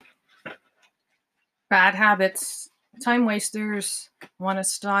Bad habits, time wasters. I want to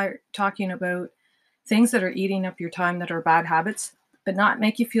start talking about things that are eating up your time that are bad habits, but not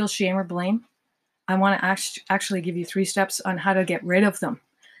make you feel shame or blame. I want to actually give you 3 steps on how to get rid of them.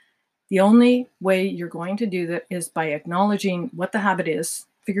 The only way you're going to do that is by acknowledging what the habit is,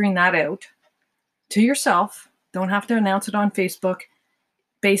 figuring that out to yourself. Don't have to announce it on Facebook.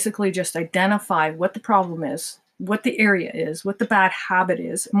 Basically, just identify what the problem is, what the area is, what the bad habit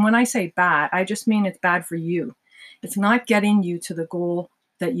is. And when I say bad, I just mean it's bad for you. It's not getting you to the goal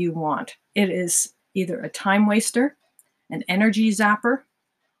that you want. It is either a time waster, an energy zapper,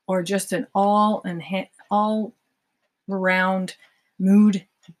 or just an all around mood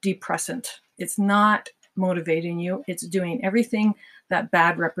depressant. It's not motivating you. It's doing everything that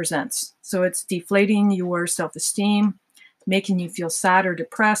bad represents. So it's deflating your self-esteem, making you feel sad or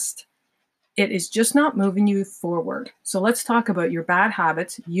depressed. It is just not moving you forward. So let's talk about your bad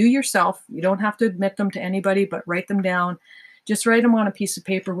habits. You yourself, you don't have to admit them to anybody, but write them down. Just write them on a piece of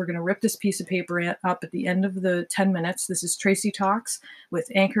paper. We're going to rip this piece of paper up at the end of the 10 minutes. This is Tracy Talks with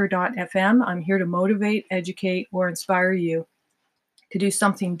Anchor.fm. I'm here to motivate, educate, or inspire you to do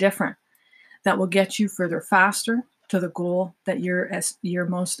something different that will get you further faster to the goal that you're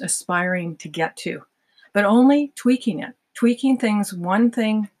most aspiring to get to, but only tweaking it. Tweaking things one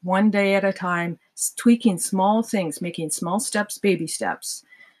thing, one day at a time, tweaking small things, making small steps, baby steps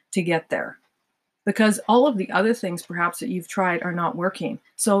to get there. Because all of the other things perhaps that you've tried are not working.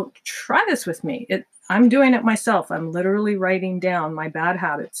 So try this with me. I'm doing it myself. I'm literally writing down my bad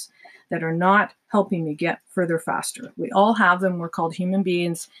habits that are not helping me get further faster. We all have them. We're called human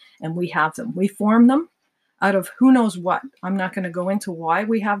beings, and we have them. We form them out of who knows what. I'm not going to go into why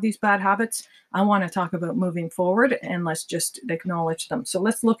we have these bad habits. I want to talk about moving forward, and let's just acknowledge them. So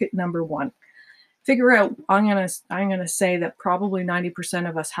let's look at number 1. Figure out, I'm gonna say that probably 90%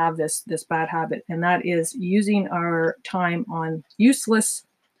 of us have this bad habit, and that is using our time on useless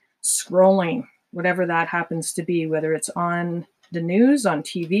scrolling, whatever that happens to be, whether it's on the news, on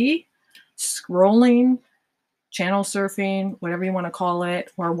TV, scrolling, channel surfing, whatever you want to call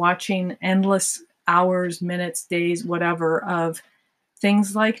it, or watching endless hours, minutes, days, whatever, of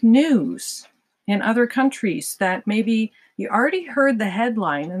things like news in other countries that maybe you already heard the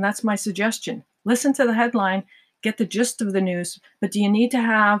headline, and that's my suggestion. Listen to the headline, get the gist of the news, but do you need to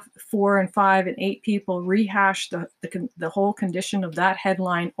have 4 and 5 and 8 people rehash the whole condition of that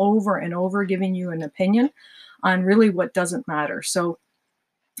headline over and over, giving you an opinion on really what doesn't matter? So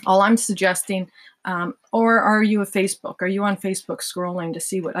all I'm suggesting, or are you a Facebook? Are you on Facebook scrolling to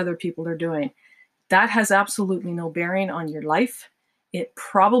see what other people are doing? That has absolutely no bearing on your life. It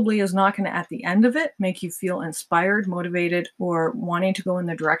probably is not going to, at the end of it, make you feel inspired, motivated, or wanting to go in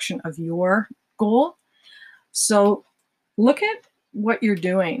the direction of your goal. So look at what you're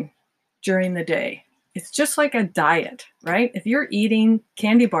doing during the day. It's just like a diet, right? If you're eating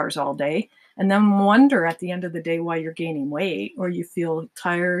candy bars all day and then wonder at the end of the day why you're gaining weight or you feel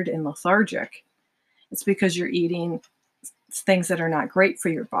tired and lethargic, it's because you're eating things that are not great for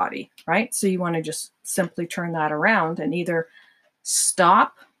your body, right? So you want to just simply turn that around and either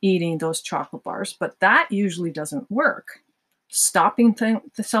stop eating those chocolate bars, but that usually doesn't work. Stopping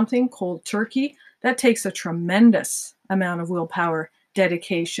something cold turkey, that takes a tremendous amount of willpower,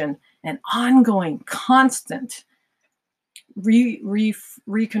 dedication, and ongoing, constant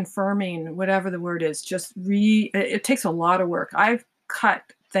reconfirming, whatever the word is, it takes a lot of work. I've cut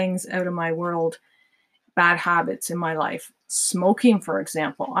things out of my world, bad habits in my life. Smoking, for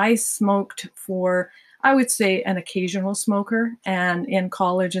example. I smoked for, I would say, an occasional smoker, and in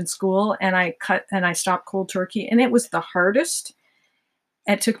college and school, and I stopped cold turkey, and it was the hardest.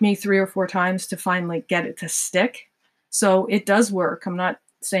 It took me 3 or 4 times to finally get it to stick. So it does work. I'm not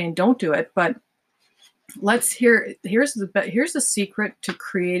saying don't do it, but here's the secret to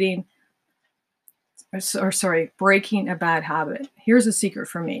breaking a bad habit. Here's a secret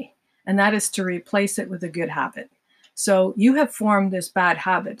for me, and that is to replace it with a good habit. So you have formed this bad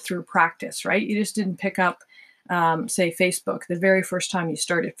habit through practice, right? You just didn't pick up, say, Facebook. The very first time you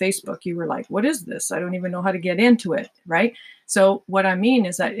started Facebook, you were like, what is this? I don't even know how to get into it, right? So what I mean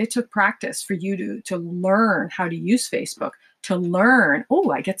is that it took practice for you to learn how to use Facebook, to learn,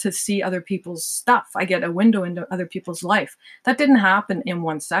 oh, I get to see other people's stuff. I get a window into other people's life. That didn't happen in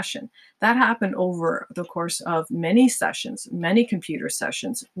one session. That happened over the course of many sessions, many computer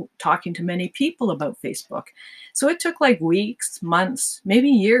sessions, talking to many people about Facebook. So it took like weeks, months, maybe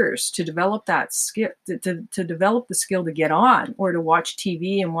years to develop that skill, to develop the skill to get on or to watch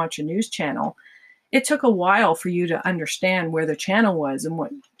TV and watch a news channel it took a while for you to understand where the channel was and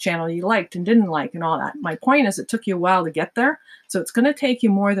what channel you liked and didn't like and all that. My point is, it took you a while to get there. So it's going to take you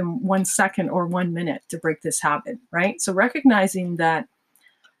more than 1 second or 1 minute to break this habit, right? So recognizing that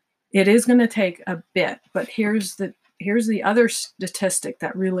it is going to take a bit, but here's the other statistic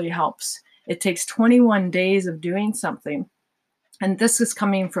that really helps. It takes 21 days of doing something. And this is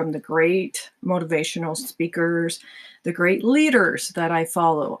coming from the great motivational speakers, the great leaders that I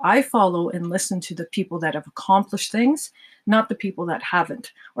follow. I follow and listen to the people that have accomplished things, not the people that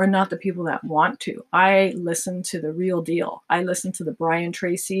haven't, or not the people that want to. I listen to the real deal. I listen to the Brian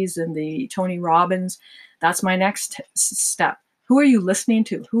Tracy's and the Tony Robbins. That's my next step. Who are you listening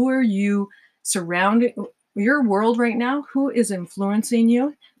to? Who are you surrounded? Your world right now, who is influencing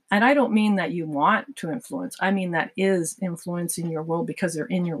you? And I don't mean that you want to influence. I mean that is influencing your world because they're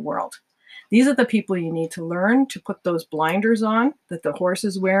in your world. These are the people you need to learn to put those blinders on that the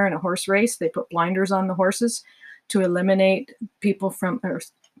horses wear in a horse race. They put blinders on the horses to eliminate people from, or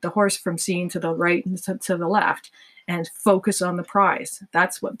the horse from seeing to the right and to the left, and focus on the prize.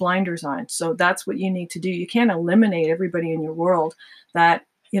 That's what blinders on. So that's what you need to do. You can't eliminate everybody in your world. That,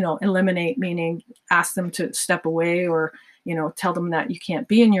 eliminate meaning ask them to step away, or tell them that they can't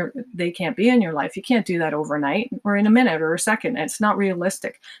be in your life. You can't do that overnight or in a minute or a second. It's not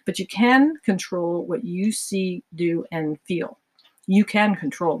realistic, but you can control what you see, do, and feel. You can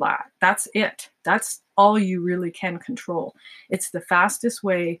control that. That's it. That's all you really can control. It's the fastest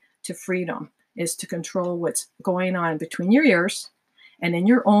way to freedom, is to control what's going on between your ears and in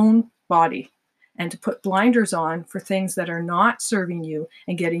your own body, and to put blinders on for things that are not serving you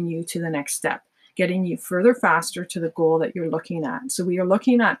and getting you to the next step, getting you further faster to the goal that you're looking at. So we are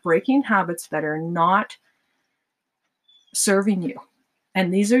looking at breaking habits that are not serving you.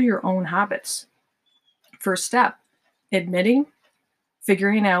 And these are your own habits. First step, admitting,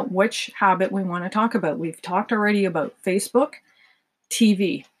 figuring out which habit we want to talk about. We've talked already about Facebook,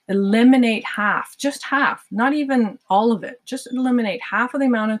 TV. Eliminate half, just half, not even all of it. Just eliminate half of the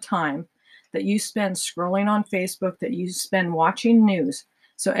amount of time that you spend scrolling on Facebook, that you spend watching news.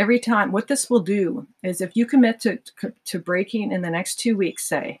 So every time, what this will do is, if you commit to breaking in the next 2 weeks,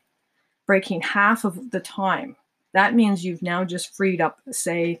 say, breaking half of the time, that means you've now just freed up,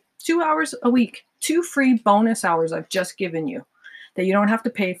 say, 2 hours a week, 2 free bonus hours I've just given you that you don't have to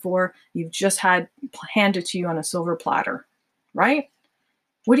pay for. You've just had handed to you on a silver platter, right?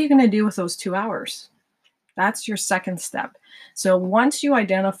 What are you going to do with those 2 hours? That's your second step. So once you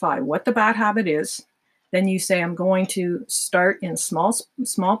identify what the bad habit is, then you say, I'm going to start in small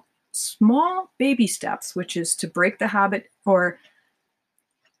baby steps, which is to break the habit or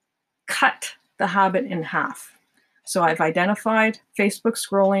cut the habit in half. So I've identified Facebook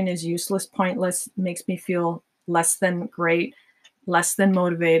scrolling is useless, pointless, makes me feel less than great, less than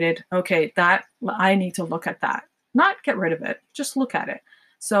motivated. Okay, that I need to look at that. Not get rid of it, just look at it.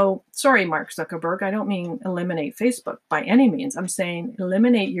 So, sorry, Mark Zuckerberg, I don't mean eliminate Facebook by any means. I'm saying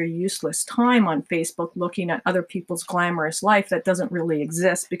eliminate your useless time on Facebook looking at other people's glamorous life that doesn't really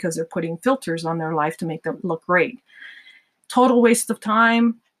exist because they're putting filters on their life to make them look great. Total waste of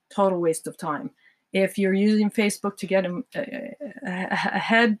time, total waste of time. If you're using Facebook to get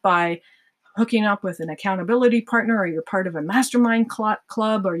ahead by hooking up with an accountability partner, or you're part of a mastermind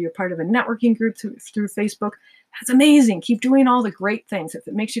club, or you're part of a networking group through Facebook, that's amazing. Keep doing all the great things. If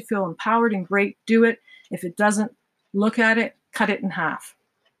it makes you feel empowered and great, do it. If it doesn't, look at it, cut it in half.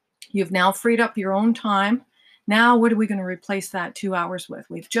 You've now freed up your own time. Now, what are we going to replace that 2 hours with?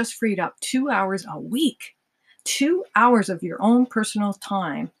 We've just freed up 2 hours a week, 2 hours of your own personal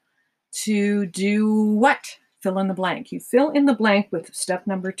time to do what? Fill in the blank. You fill in the blank with step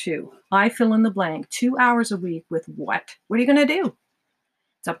number 2. I fill in the blank. 2 hours a week with what? What are you going to do?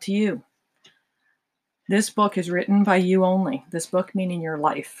 It's up to you. This book is written by you only. This book meaning your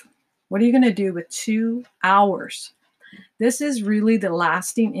life. What are you going to do with 2 hours? This is really the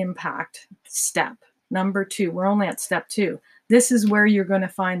lasting impact step. Number 2. We're only at step 2. This is where you're going to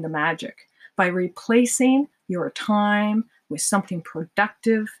find the magic. By replacing your time with something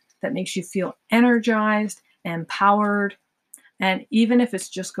productive that makes you feel energized, empowered, and even if it's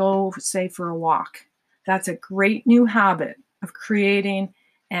just go, say, for a walk. That's a great new habit of creating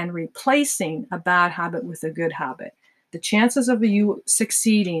and replacing a bad habit with a good habit. The chances of you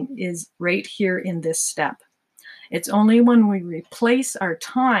succeeding is right here in this step. It's only when we replace our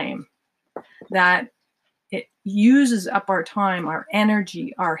time that it uses up our time, our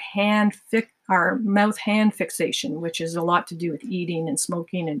energy, our mouth-hand fixation, which is a lot to do with eating and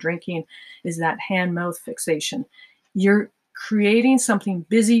smoking and drinking, is that hand-mouth fixation. You're creating something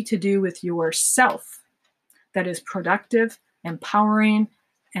busy to do with yourself that is productive, empowering,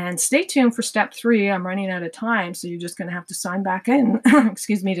 And stay tuned for step 3. I'm running out of time, so you're just going to have to sign back in,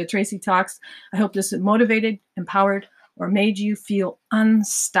 excuse me, to Tracy Talks. I hope this motivated, empowered, or made you feel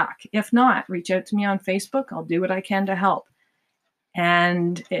unstuck. If not, reach out to me on Facebook. I'll do what I can to help.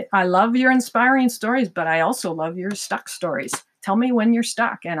 And I love your inspiring stories, but I also love your stuck stories. Tell me when you're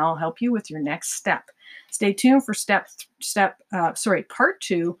stuck, and I'll help you with your next step. Stay tuned for part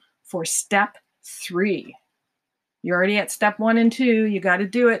 2 for step 3. You're already at step 1 and 2. You got to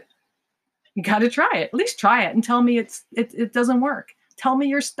do it. You got to try it. At least try it and tell me it doesn't work. Tell me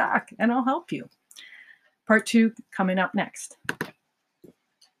you're stuck and I'll help you. Part 2 coming up next.